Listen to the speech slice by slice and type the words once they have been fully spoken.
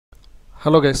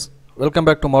Hello guys, welcome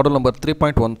back to model number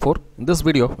 3.14. In this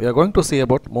video, we are going to see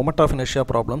about moment of inertia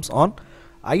problems on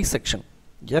I section.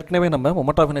 ஏற்கனவே நம்ம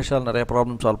moment of inertia நிறைய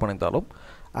problem solve பண்ணியிருந்தாலும்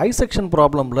I section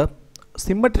problemல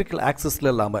symmetrical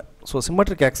axisல இல்லாம, so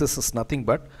symmetric axis is nothing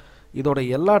but இதோட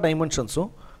எல்லா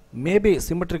dimensionsம் maybe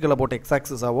symmetrical about x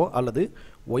axis ஆவோ அல்லது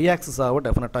y axis ஆவோ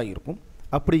definitely இருக்கும்.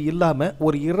 அப்படி இல்லாம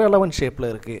ஒரு irrelevant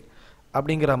shapeல இருக்கு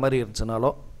அப்படிங்கிற மாதிரி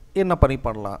இருந்துச்சுனாலோ என்ன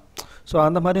பண்ணலாம். ஸோ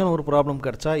அந்த மாதிரியான ஒரு ப்ராப்ளம்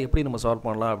கிடச்சா எப்படி நம்ம சால்வ்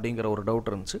பண்ணலாம் அப்படிங்கிற ஒரு டவுட்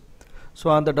இருந்துச்சு. ஸோ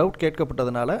அந்த டவுட்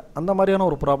கேட்கப்பட்டதுனால அந்த மாதிரியான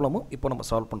ஒரு ப்ராப்ளமும் இப்போ நம்ம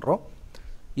சால்வ் பண்ணுறோம்.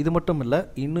 இது மட்டும் இல்லை,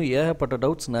 இன்னும் ஏகப்பட்ட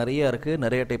டவுட்ஸ் நிறையா இருக்குது,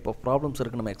 நிறைய டைப் ஆஃப் ப்ராப்ளம்ஸ்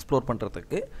இருக்குது நம்ம எக்ஸ்ப்ளோர்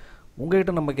பண்ணுறதுக்கு.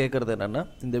 உங்கள்கிட்ட நம்ம கேட்குறது என்னென்னா,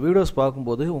 இந்த வீடியோஸ்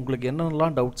பார்க்கும்போது உங்களுக்கு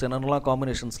என்னென்னலாம் டவுட்ஸ் என்னென்னலாம்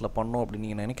காம்பினேஷன்ஸில் பண்ணோம் அப்படின்னு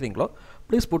நீங்கள் நினைக்கிறீங்களோ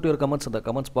ப்ளீஸ் புட் யுவர் கமெண்ட்ஸ் இந்த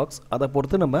கமெண்ட்ஸ் பாக்ஸ். அதை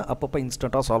பொறுத்து நம்ம அப்பப்போ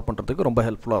இன்ஸ்டண்ட்டாக சால்வ் பண்ணுறதுக்கு ரொம்ப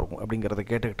ஹெல்ப்ஃபுல்லாக இருக்கும் அப்படிங்கிறத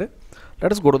கேட்டுக்கிட்டு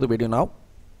let us go to the video now.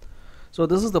 So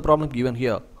this is the problem given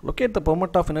here. Locate the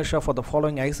moment of inertia for the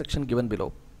following I section given below.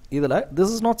 இதில் this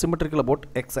is not symmetrical about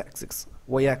x axis,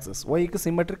 y axis. y க்கு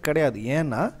symmetric கிடையாது.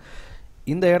 ஏன்னா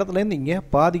இந்த இடத்துலேருந்து இங்கே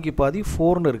பாதிக்கு பாதி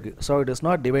 4ன்னு இருக்குது. So it is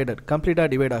not divided, கம்ப்ளீட்டாக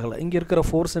டிவைட் ஆகலை. இங்கே இருக்கிற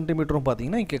 4 சென்டிமீட்டரும்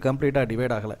பார்த்தீங்கன்னா இங்கே கம்ப்ளீட்டாக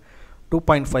டிவைட் ஆகலை.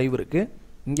 2.5 இருக்குது,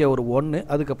 இங்கே ஒரு 1,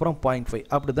 அதுக்கப்புறம் 0.5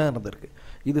 அப்படி தான் இருந்திருக்கு.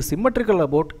 இது சிம்மெட்ரிக்கல்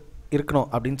அபவுட் இருக்கணும்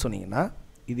அப்படின்னு சொன்னீங்கன்னா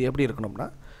இது எப்படி இருக்கணும்னா,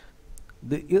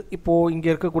 இப்போது இங்கே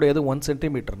இருக்கக்கூடியது 1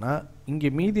 சென்டிமீட்டர்னா இங்கே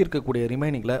மீதி இருக்கக்கூடிய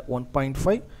ரிமைனிங்கில்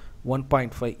 1.5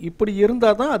 1.5 இப்படி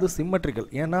இருந்தால் தான் அது சிம்மெட்ரிக்கல்.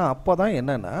 ஏன்னா அப்போ தான்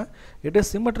என்னென்னா it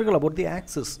is symmetrical about the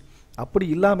axis. அப்படி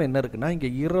இல்லாமல் என்ன இருக்குன்னா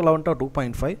இங்கே irrelevant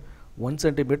 2.5 1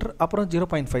 சென்டிமீட்டர் அப்புறம்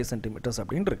 0.5 சென்டிமீட்டர்ஸ்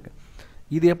அப்படின்னு இருக்குது.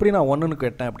 இது எப்படி நான் 1ன்னு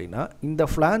கேட்டேன் அப்படின்னா, இந்த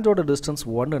ஃப்ளாஞ்சோட டிஸ்டன்ஸ்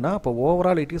 1னா அப்போ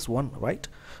ஓவரால் இட் இஸ் 1 ரைட்.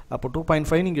 அப்போ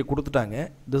 2.5 நீங்கள் கொடுத்துட்டாங்க,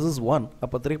 திஸ் இஸ் 1,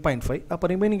 அப்போ 3.5, அப்போ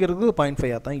ரிமைனிங் இருக்குது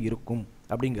 0.5 தான் இருக்கும்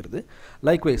அப்படிங்கிறது.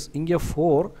 லைக்வைஸ் இங்கே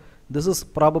 4, திஸ் இஸ்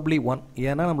ப்ராபப்ளி 1,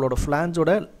 ஏன்னா நம்மளோட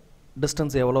ஃப்ளாஞ்சோட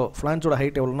டிஸ்டன்ஸ் எவ்வளோ, ஃப்ளாஞ்சோட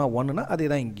ஹைட் எவ்வளோனா 1னா அதே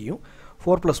தான் இங்கேயும்.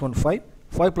 4 + 1 5,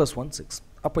 5 + 1 6.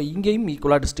 அப்போ இங்கேயும்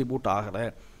ஈக்குவலாக டிஸ்ட்ரிபியூட் ஆகலை.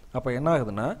 அப்போ என்ன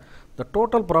ஆகுதுன்னா த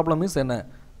டோட்டல் ப்ராப்ளம் இஸ் என்ன,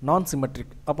 நான்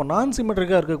சிமெட்ரிக். அப்போ நான்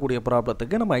சிமெட்ரிக்காக இருக்கக்கூடிய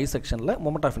ப்ராப்ளத்துக்கு நம்ம ஐ செக்ஷனில்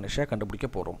மொமெண்ட் ஆஃப் இனர்ஷியா கண்டுபிடிக்க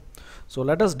போகிறோம். ஸோ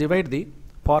லெட் அஸ் டிவைட் தி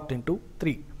பார்ட் இன்டூ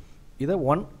 3. இதை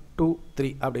 1 2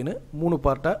 3 அப்படின்னு 3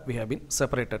 பார்ட்டாக we have been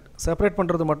separated. Separate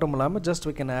பண்ணுறது மட்டும் இல்லாமல் just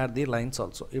we can add the lines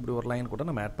also. இப்படி ஒரு லைன் கூட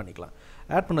நம்ம ஆட் பண்ணிக்கலாம்.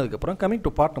 ஆட் பண்ணதுக்கப்புறம் coming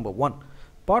to part number 1.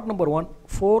 Part number 1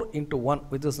 4 × 1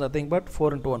 which is nothing but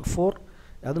 4 × 1 4.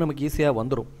 அது நமக்கு ஈஸியாக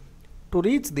வந்துடும். To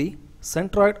reach the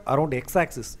centroid around X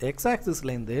axis, X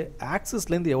ஆக்சிஸ்லேருந்து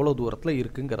ஆக்சிஸ்லேருந்து எவ்வளோ தூரத்தில்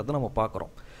இருக்குங்கிறத நம்ம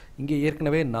பார்க்குறோம். இங்கே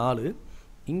ஏற்கனவே 4,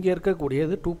 இங்கே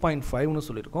இருக்கக்கூடியது 2.5ன்னு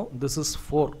சொல்லியிருக்கோம். This is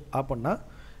 4. அப்படின்னா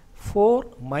 4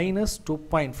 -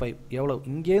 2.5 எவ்வளோ,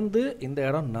 இங்கேருந்து இந்த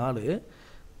இடம் 4.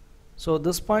 ஸோ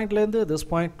திஸ் பாயிண்ட்லேருந்து திஸ்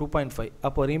பாயிண்ட் 2.5,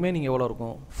 அப்போ ரிமைனிங் எவ்வளோ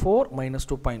இருக்கும் 4 -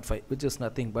 2.5 which is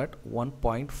nothing but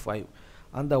 1.5.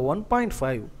 அந்த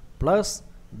 1.5 plus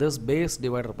this base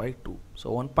divided by 2. So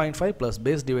 1.5 plus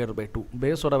base divided by 2.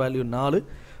 Base oda value 4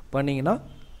 பண்ணீங்கன்னா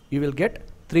you will get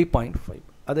 3.5.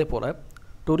 அதே போல்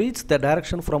to reach the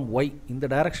direction from y, இந்த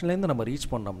டைரக்ஷன்லேருந்து நம்ம reach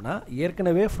பண்ணோம்னா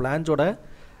ஏற்கனவே ஃப்ளாஞ்சோட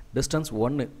டிஸ்டன்ஸ்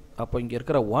 1, அப்போ இங்கே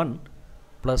இருக்கிற 1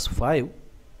 + 5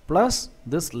 plus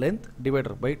this length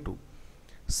divided by 2.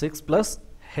 6 plus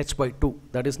h/2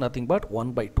 that is nothing but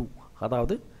 1/2,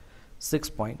 அதாவது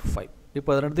 6.5. இப்போ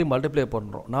அதை ரெண்டுத்தையும் மல்டிப்ளை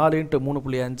பண்ணுறோம். 4 ×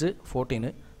 3.5 14,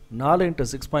 4 ×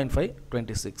 6.5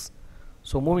 26.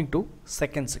 So moving to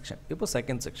second section. இப்போ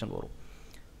செகண்ட் செக்ஷன் வரும்.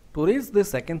 To reach the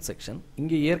second section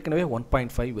இங்கே ஏற்கனவே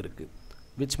 1.5 இருக்குது,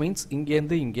 விச் மீன்ஸ்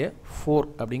இங்கேருந்து இங்கே 4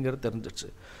 அப்படிங்கிறது தெரிஞ்சிச்சு.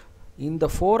 இந்த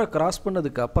 4 கிராஸ்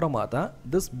பண்ணதுக்கு அப்புறமா தான்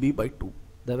this b/2.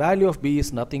 The value of b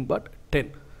is nothing but 10.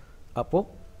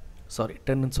 அப்போது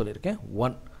 10ன்னு சொல்லியிருக்கேன்.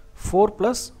 1 4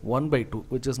 + 1/2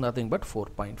 which is nothing but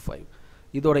 4.5.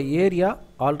 இதோட area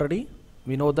already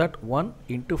we know that 1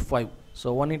 × 5. so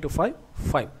 1 × 5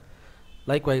 5.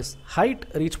 likewise height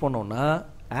reach பண்ணோன்னா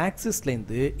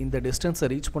ஆக்சிஸ்லேருந்து இந்த டிஸ்டன்ஸை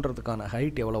ரீச் பண்ணுறதுக்கான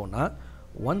height எவ்வளோன்னா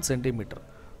 1 centimetre.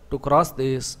 To cross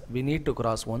this we need to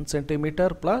cross 1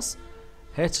 centimeter plus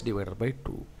h divided by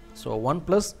 2. so 1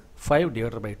 + 5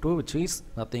 divided by 2 which is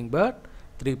nothing but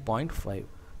 3.5.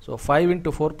 so 5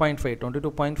 × 4.5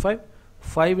 22.5,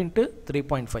 5 ×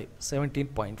 3.5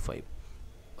 17.5.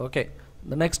 okay.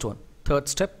 The next one, third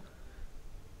step,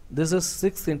 this is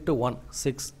 6 × 1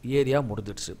 6. Area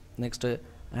முடிஞ்சிடுச்சு. Next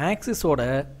ஆக்சிஸோட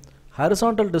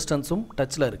horizontal டிஸ்டன்ஸும்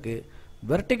டச்சில் இருக்குது,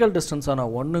 vertical டிஸ்டன்ஸான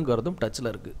 1ங்கிறதும் டச்சில்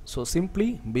இருக்குது. So simply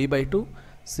b/2,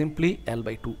 simply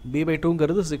l/2.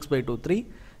 b/2ங்கிறது 6/2 3,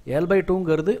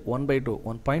 l/2ங்கிறது 1/2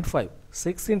 1.5.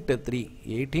 6 × 3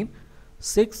 18,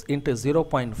 6 ×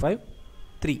 0.5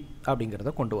 3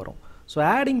 அப்படிங்கிறத கொண்டு வரும். So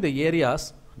adding the areas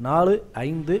 4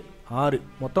 5 6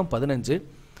 மொத்தம் 15,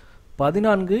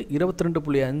 14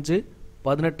 22.5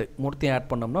 18 மூணுத்தையும் add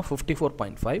பண்ணோம்னா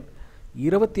 54.5,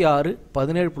 26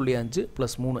 17.5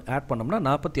 plus 3 add பண்ணோம்னா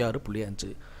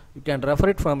 46.5. You can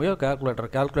refer it from your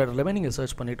கால்குலேட்டர்லேயே நீங்கள்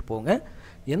சர்ச் பண்ணிட்டு போங்க.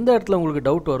 எந்த இடத்துல உங்களுக்கு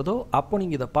டவுட் வருதோ அப்போ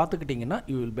நீங்கள் இதை பார்த்துக்கிட்டிங்கன்னா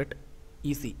யூ வில் பெட்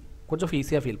ஈஸி, கொஞ்சம்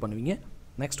ஈஸியாக ஃபீல் பண்ணுவீங்க.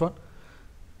 Next one,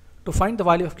 to find the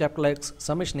value of capital X,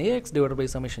 summation AX divided by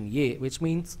summation A, which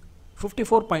means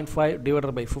 54.5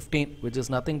 divided by 15, which is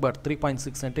nothing but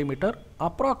 3.6 centimeter,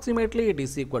 approximately it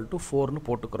is equal to 4 னு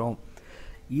போட்டுக்கிறோம்.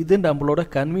 இது நம்மளோட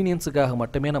கன்வீனியன்ஸுக்காக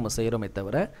மட்டுமே நம்ம செய்கிறோமே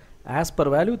தவிர ஆஸ்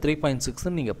பர் வேல்யூ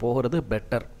 3.6 நீங்கள் போகிறது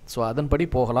better. So அதன்படி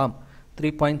போகலாம்.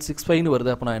 3.65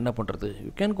 வருது, அப்போ நான் என்ன பண்ணுறது?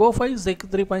 யூ கேன் கோ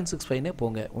 3.65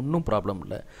 போங்க, ஒன்றும் ப்ராப்ளம்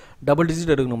இல்லை. டபுள்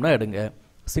டிஜிட் எடுக்கணும்னா எடுங்க,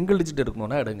 சிங்கிள் டிஜிட்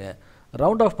எடுக்கணும்னா எடுங்க,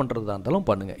 ரவுண்ட் ஆஃப் பண்ணுறதா இருந்தாலும்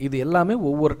பண்ணுங்கள். இது எல்லாமே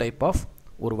ஒவ்வொரு டைப் ஆஃப்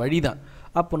ஒரு வழி தான்.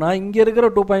 அப்போ நான் இங்கே இருக்கிற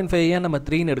 2.5 ஏன் நம்ம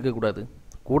 3ன்னு எடுக்கக்கூடாது?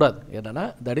 கூடாது. ஏன்னா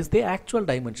that is the actual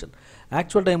dimension.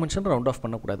 Actual dimension round of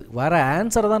பண்ணக்கூடாது. வர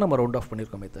ஆன்சரை தான் நம்ம ரவுண்ட் ஆஃப்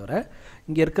பண்ணியிருக்கோமே தவிர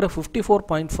இங்கே இருக்கிற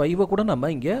 54.5 கூட நம்ம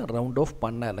இங்கே ரவுண்ட் ஆஃப்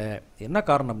பண்ணலை. என்ன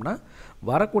காரணம்னா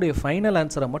வரக்கூடிய ஃபைனல்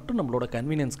ஆன்சரை மட்டும் நம்மளோட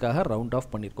கன்வீனியன்ஸ்க்காக ரவுண்ட் ஆஃப்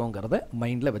பண்ணியிருக்கோங்கிறத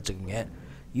மைண்டில் வச்சுக்கோங்க.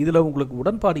 இதில் உங்களுக்கு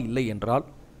உடன்பாடு இல்லை என்றால்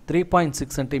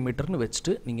 3.6 சென்டிமீட்டர்னு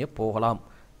வச்சுட்டு நீங்கள் போகலாம்.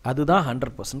 அதுதான்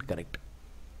 100% கரெக்ட்.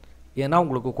 ஏன்னா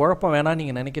உங்களுக்கு குழப்பம் வேணாம்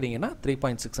நீங்கள் நினைக்கிறீங்கன்னா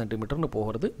 3.6 சென்டிமீட்டர்னு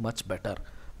போகிறது much better.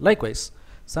 Likewise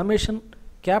summation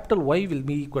capital Y will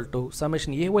be equal to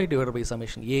summation AY divided by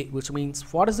summation A, which means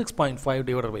 46.5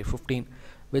 divided by 15,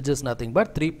 which is nothing but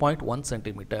 3.1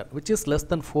 centimeter, which is less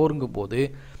than 4ங்கும் போது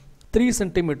 3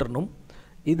 சென்டிமீட்டர்னும்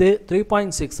இது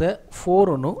 3.6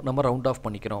 4ன்னு நம்ம ரவுண்ட் ஆஃப்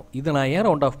பண்ணிக்கிறோம். இது நான் ஏன்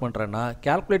round of பண்ணுறேன்னா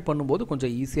calculate பண்ணும்போது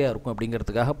கொஞ்சம் ஈஸியாக இருக்கும்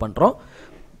அப்படிங்கிறதுக்காக பண்ணுறோம்.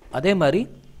 அதே மாதிரி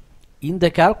இந்த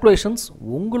கால்குலேஷன்ஸ்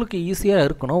உங்களுக்கு ஈஸியாக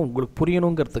இருக்கணும், உங்களுக்கு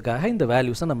புரியணுங்கிறதுக்காக இந்த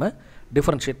வேல்யூஸை நம்ம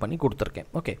டிஃபரன்ஷியேட் பண்ணி கொடுத்துருக்கேன்.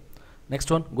 Okay,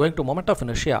 next one, going to moment of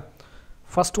inertia.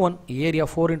 First one area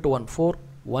 4 into 1 4,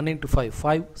 1 into 5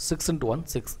 5, 6 into 1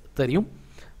 6 தெரியும்.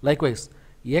 Likewise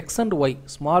X and Y,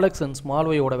 small X and small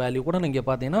ஒய்யோட வேல்யூ கூட நீங்கள்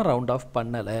பார்த்தீங்கன்னா ரவுண்ட் ஆஃப்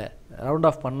பண்ணலை. ரவுண்ட்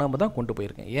ஆஃப் பண்ணாமல் தான் கொண்டு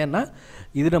போயிருக்கேன். ஏன்னா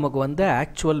இது நமக்கு வந்து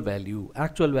ஆக்சுவல்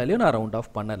வேல்யூ நான் ரவுண்ட்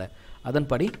ஆஃப் பண்ணலை.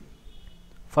 அதன்படி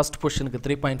ஃபஸ்ட் பொசிஷனுக்கு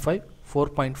 3.5,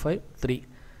 4.5, 3.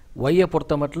 ஒய்யை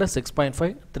பொறுத்த மட்டும் 6.5,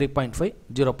 3.5,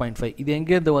 0.5. இது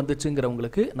எங்கேருந்து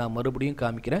வந்துச்சுங்கிறவங்களுக்கு நான் மறுபடியும்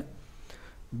காமிக்கிறேன்.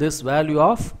 This value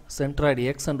of centroid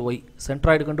X and Y,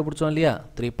 centroid கண்டுபிடிச்சோம் இல்லையா,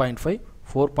 3.5,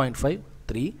 4.5,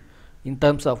 3. In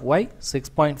terms of Y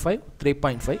 6.5,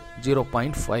 3.5,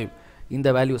 0.5. இந்த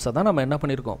வேல்யூஸை தான் நம்ம என்ன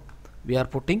பண்ணியிருக்கோம், we are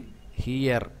putting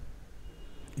here.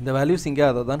 இந்த வேல்யூஸ் இங்கே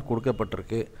அதை தான்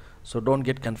கொடுக்கப்பட்டிருக்கு. So don't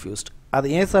get confused. அது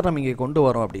ஏன் சார் நம்ம இங்கே கொண்டு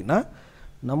வரோம் அப்படின்னா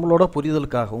நம்மளோட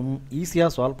புரிதலுக்காகவும்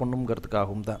ஈஸியாக சால்வ்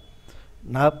பண்ணுங்கிறதுக்காகவும் தான்.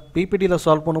 நான் பிபிடியில்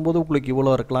சால்வ் பண்ணும்போது உங்களுக்கு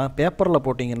இவ்வளோ இருக்கலாம், பேப்பரில்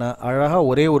போட்டிங்கன்னா அழகாக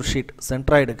ஒரே ஒரு ஷீட்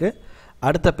சென்ட்ராய்டுக்கு,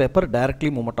 அடுத்த paper directly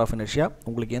moment of inertia.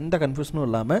 உங்களுக்கு எந்த கன்ஃபியூஷனும்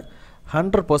இல்லாமல்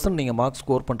 100% நீங்கள் மார்க்ஸ்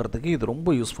ஸ்கோர் பண்ணுறதுக்கு இது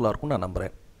ரொம்ப யூஸ்ஃபுல்லாக இருக்கும்னு நான்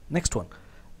நம்புகிறேன். Next one,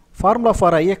 formula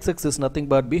for IXX is nothing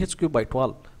but BH cube by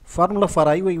 12. Formula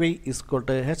for IYY is equal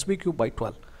to HB cube by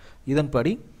 12.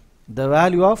 இதன்படி the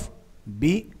value of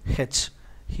BH,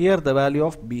 here the value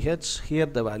of BH, here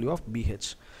the value of BH.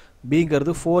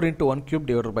 Bங்கிறது 4 into 1 cube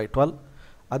divided by 12.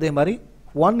 அதே மாதிரி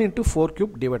 1 into 4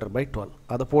 cube divided by 12.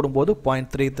 அதை போடும்போது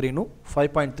 0.33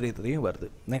 5.33 வருது.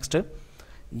 Next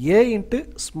A into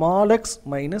small x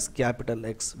minus capital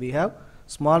X. We have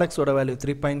small x ஓட value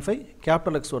 3.5,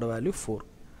 capital X ஓட value 4.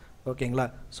 ஓகேங்களா?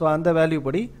 So அந்த value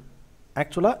படி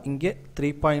ஆக்சுவலாக இங்கே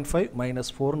 3.5 minus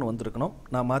 4ன்னு வந்திருக்கணும்.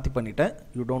 நான் மாற்றி பண்ணிட்டேன்,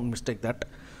 you don't mistake that.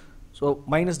 So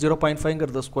minus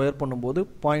 0.5ங்கிறத square பண்ணும்போது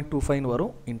 0.25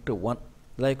 வரும் into 1.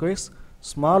 Likewise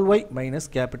small Y minus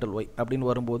capital Y அப்படின்னு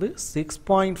வரும்போது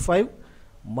 6.5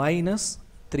 minus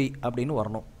 3 அப்படின்னு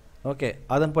வரணும். ஓகே,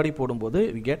 அதன்படி போடும்போது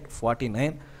we get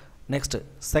 49. Next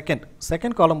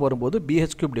second column வரும்போது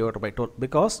BH cube divided by 12.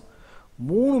 Because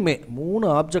மூணு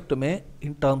ஆப்ஜெக்ட்டுமே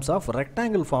இன் டர்ம்ஸ் ஆஃப்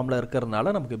ரெக்டாங்கிள் ஃபார்மில்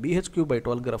இருக்கிறதுனால நமக்கு BH cube by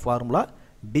 12ங்கிற ஃபார்முலா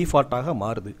டிஃபால்ட்டாக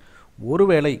மாறுது.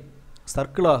 ஒருவேளை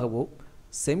சர்க்கிளாகவோ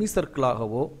செமி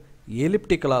சர்க்கிளாகவோ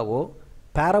எலிப்டிக்கலாகவோ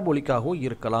பேரபோலிக்காகவோ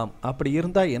இருக்கலாம். அப்படி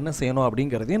இருந்தால் என்ன செய்யணும்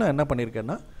அப்படிங்கிறதையும் நான் என்ன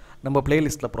பண்ணியிருக்கேன்னா நம்ம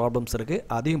பிளேலிஸ்ட்டில் ப்ராப்ளம்ஸ் இருக்குது,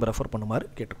 அதையும் ரெஃபர் பண்ணுமாறு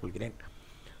கேட்டுக்கொள்கிறேன்.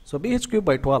 So BH cube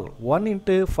by 12, 1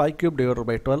 into 5 cube divided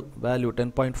by 12, value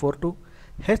 10.42.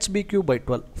 HB cube by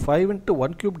 12, 5 into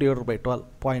 1 cube divided by 12,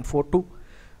 0.42.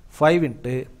 5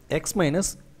 into x minus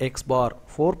x bar,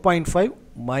 4.5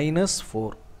 minus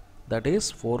 4. That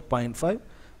is 4.5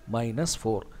 minus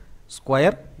 4.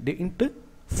 Square into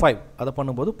 5. அதை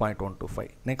பண்ணும்போது 0.125.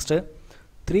 Next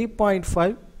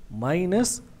 3.5 minus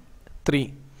 3.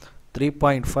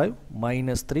 3.5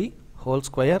 minus 3 whole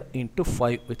square into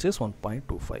 5, which is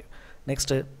 1.25.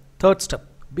 Next third step,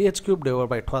 BH cube divided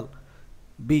by 12.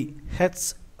 B, H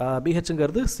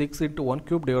BHங்கிறது 6 into 1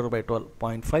 cube divided by 12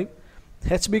 0.5,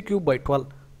 HB cube by 12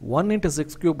 1 into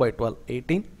 6 cube by 12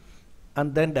 18, and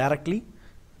then directly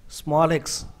small x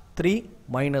 3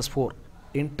 minus 4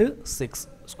 into 6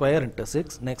 square into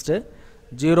 6. Next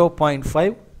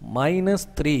 0.5 minus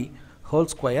 3 whole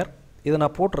square. இதை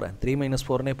நான் போட்டுறேன் 3 minus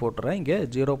 4 போட்டுறேன். இங்கே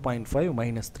 0.5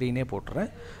 minus 3 போட்டுறேன்.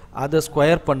 அதை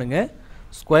square பண்ணுங்க.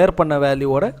 Square பண்ண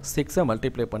வேல்யூவோட 6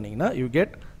 multiply பண்ணிங்கன்னா you get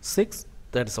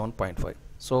 637.5.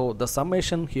 So the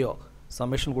summation here,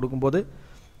 summation கொடுக்கும்போது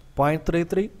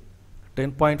 0.33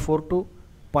 10.42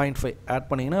 0.5 add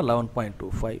பண்ணிங்கன்னா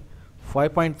 11.25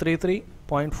 5.33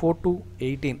 0.42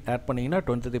 18 add பண்ணிங்கன்னா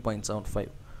 23.75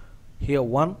 here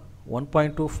 1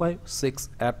 1.25 6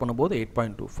 add பண்ணும்போது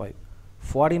 8.25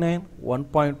 49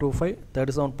 1.25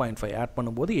 37.5 add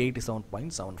பண்ணும்போது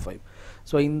 87.75.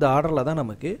 So இந்த ஆர்டரில் தான்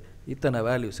நமக்கு இத்தனை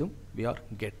வேல்யூஸும் we are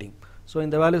getting. So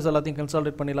இந்த வேல்யூஸ் எல்லாத்தையும்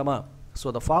கன்சாலிடேட் பண்ணிடலாமா? So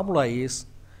the formula is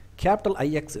capital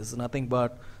IX is nothing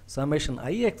but summation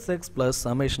IXX plus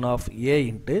summation of A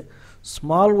into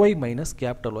small y minus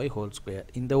capital Y whole square.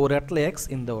 இந்த ஒரு இடத்துல x,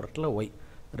 இந்த ஒரு இடத்துல y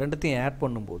ரெண்டுத்தையும் ஆட்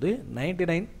பண்ணும்போது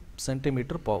 99 cm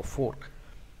power 4,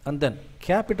 and then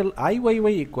capital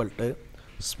IYY equal to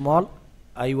small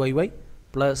IYY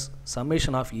plus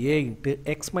summation of A into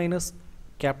x minus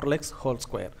capital X whole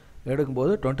square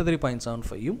எடுக்கும்போது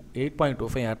 23.75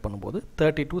 8.25 add பண்ணும்போது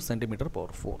 32 cm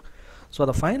power 4. So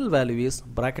the final value is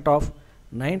bracket of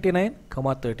 99,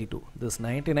 32. This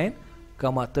 99,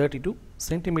 32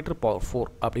 cm power 4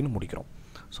 அப்படின்னு முடிக்கிறோம்.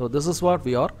 So this is what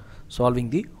we are solving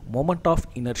the moment of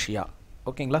inertia.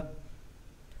 ஓகேங்களா?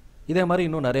 இதே மாதிரி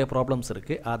இன்னும் நிறைய problems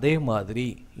இருக்குது. அதே மாதிரி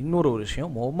இன்னொரு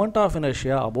விஷயம் moment of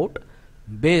inertia about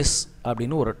base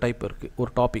அப்படின்னு ஒரு டைப் இருக்குது,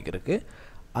 ஒரு டாபிக் இருக்குது.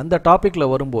 அந்த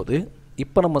டாப்பிக்கில் வரும்போது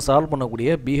இப்போ நம்ம சால்வ் பண்ணக்கூடிய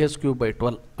BH cube by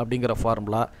 12 அப்படிங்கிற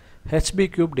formula, HB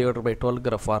cube divided by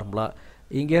 12ங்கிற formula,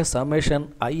 இங்கே summation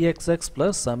IXX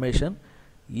plus summation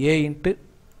A into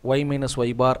y minus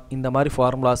y bar இந்த மாதிரி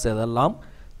ஃபார்முலாஸ் எதெல்லாம்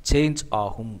சேஞ்ச்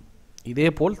ஆகும், இதே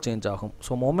போல் சேஞ்ச் ஆகும்.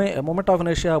 So moment of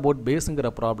inertia about பேஸுங்கிற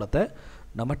ப்ராப்ளத்தை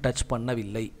நம்ம டச்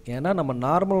பண்ணவில்லை. ஏன்னா நம்ம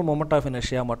நார்மல் மொமெண்ட் ஆஃப்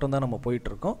இனர்ஷியா மட்டும்தான் நம்ம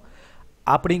போயிட்டுருக்கோம்.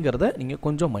 அப்படிங்கிறத நீங்கள்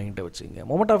கொஞ்சம் மைண்டை வச்சுங்க.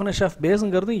 மொமெண்ட் ஆஃப் இனர்ஷியா ஆஃப்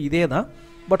பேஸுங்கிறது இதே தான்,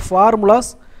 but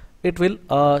formulas it will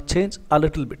change a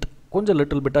little bit, கொஞ்சம்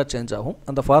லிட்டில் பிட்டாக சேஞ்ச் ஆகும்.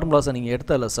 அந்த ஃபார்முலாஸை நீங்கள்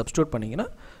எடுத்து அதில் சப்ஸ்டியூட் பண்ணிங்கன்னா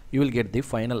you will get the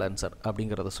final answer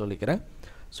அப்படிங்கிறத சொல்லிக்கிறேன்.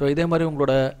 ஸோ இதே மாதிரி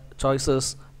உங்களோட சாய்ஸஸ்,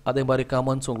 அதே மாதிரி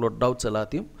கமெண்ட்ஸ், உங்களோட டவுட்ஸ்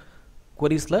எல்லாத்தையும்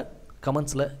queries-ல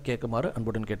கமெண்ட்ஸில் கேட்குமாறு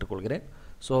அன்புடன் கேட்டுக்கொள்கிறேன்.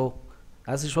 So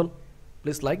as usual,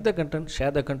 please like the content,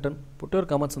 share the content, put your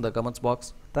comments in the comments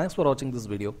box. Thanks for watching this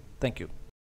video. Thank you.